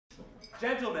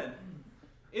Gentlemen,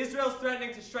 Israel's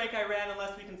threatening to strike Iran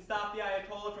unless we can stop the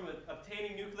Ayatollah from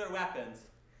obtaining nuclear weapons.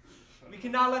 We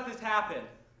cannot let this happen.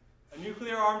 A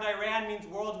nuclear-armed Iran means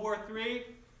World War III,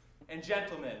 and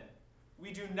gentlemen,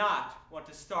 we do not want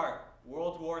to start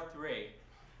World War III.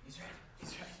 He's right.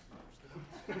 He's right.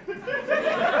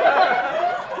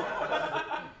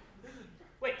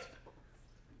 Wait.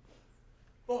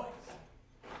 Boys.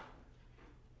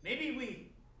 Maybe we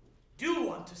do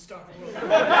want to start a world war.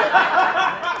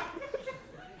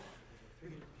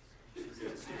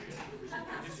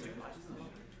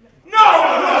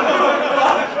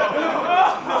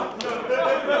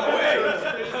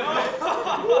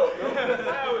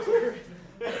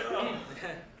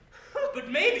 But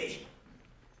maybe.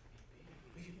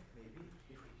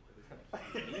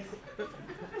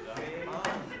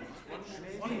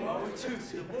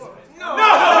 No!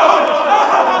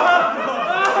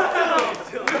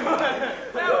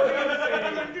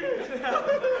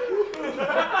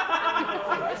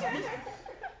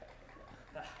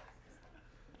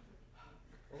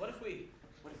 What if we?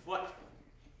 What if what?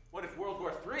 What if World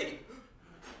War III?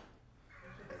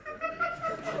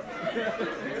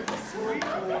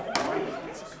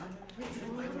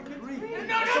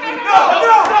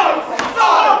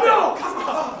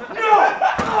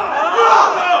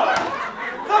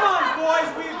 Come on, boys,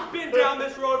 we've been down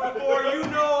this road before. You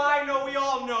know, I know, we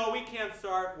all know we can't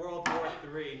start World War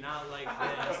III, not like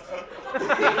this.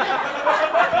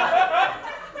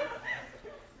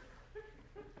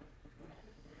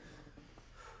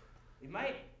 We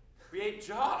might Create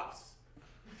jobs.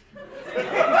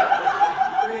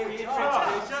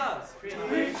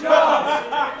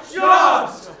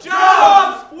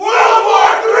 Jobs! World War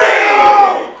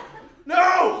III!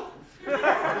 No!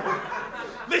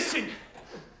 Listen,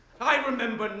 I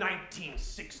remember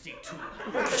 1962,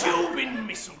 Cuban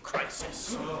Missile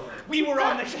Crisis. We were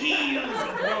on the heels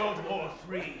of World War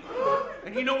III.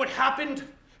 And you know what happened?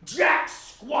 Jack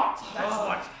squat, that's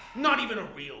what. Not even a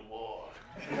real war.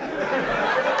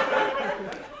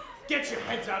 Get your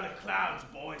heads out of the clouds,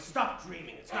 boys. Stop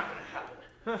dreaming. It's not going to happen.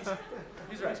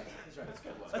 He's right.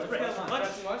 Let's break lunch. Lunch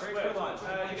for lunch.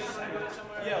 You guys go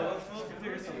somewhere? Yeah, let's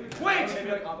figure something. Wait!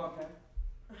 Maybe like Abba Pen?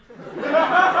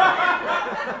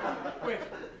 Wait.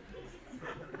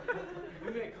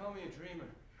 You may call me a dreamer.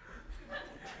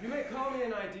 You may call me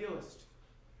an idealist.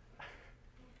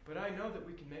 But I know that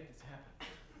we can make this happen.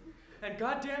 And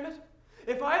goddammit,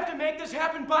 if I have to make this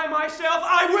happen by myself,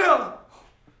 I will!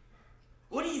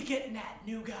 What are you getting at,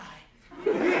 new guy?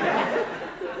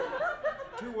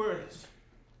 2 words.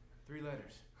 3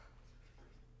 letters.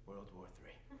 World War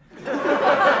III.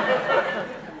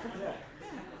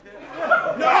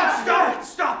 No,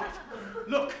 stop it!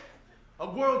 Look, a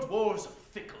world war's a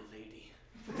fickle lady.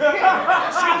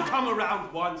 She'll come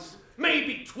around once,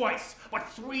 maybe twice, but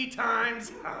 3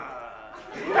 times?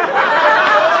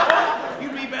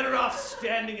 You'd be better off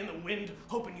standing in the wind,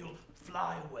 hoping you'll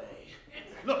fly away.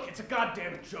 Look, it's a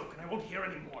goddamn joke, and I won't hear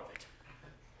any more of it.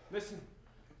 Listen,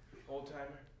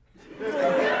 old-timer.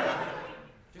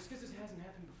 Just because this hasn't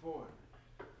happened before,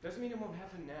 doesn't mean it won't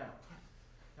happen now.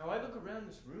 Now I look around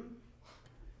this room,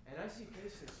 and I see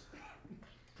faces.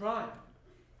 Primed,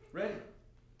 ready,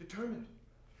 determined,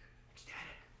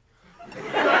 ecstatic.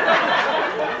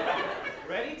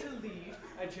 Ready to lead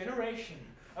a generation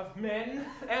of men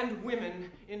and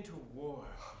women into war.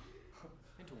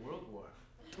 Into World War.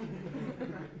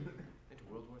 Into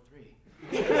World War III.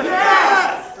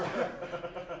 Yes!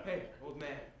 Hey, old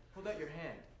man, hold out your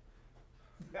hand.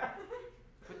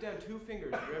 Put down 2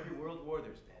 fingers for every world war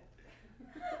there's been.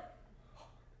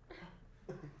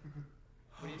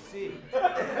 What do you see?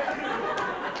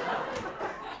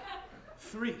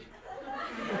 3.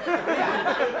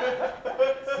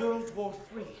 World War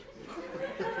III.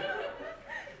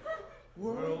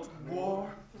 World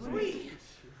War III.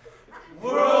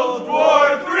 World War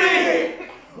III!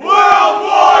 World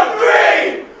War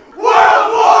III! World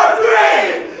War III!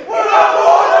 World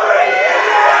War III!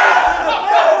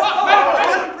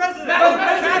 Madam President!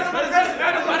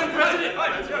 Madam President!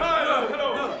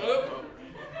 Hello.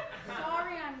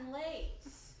 Sorry I'm late.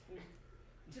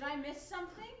 Did I miss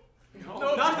something?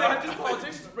 No, nothing. I'm just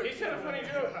politicians. He said a funny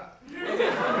joke.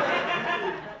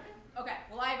 Okay,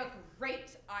 well I have a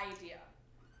great idea.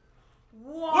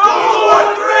 World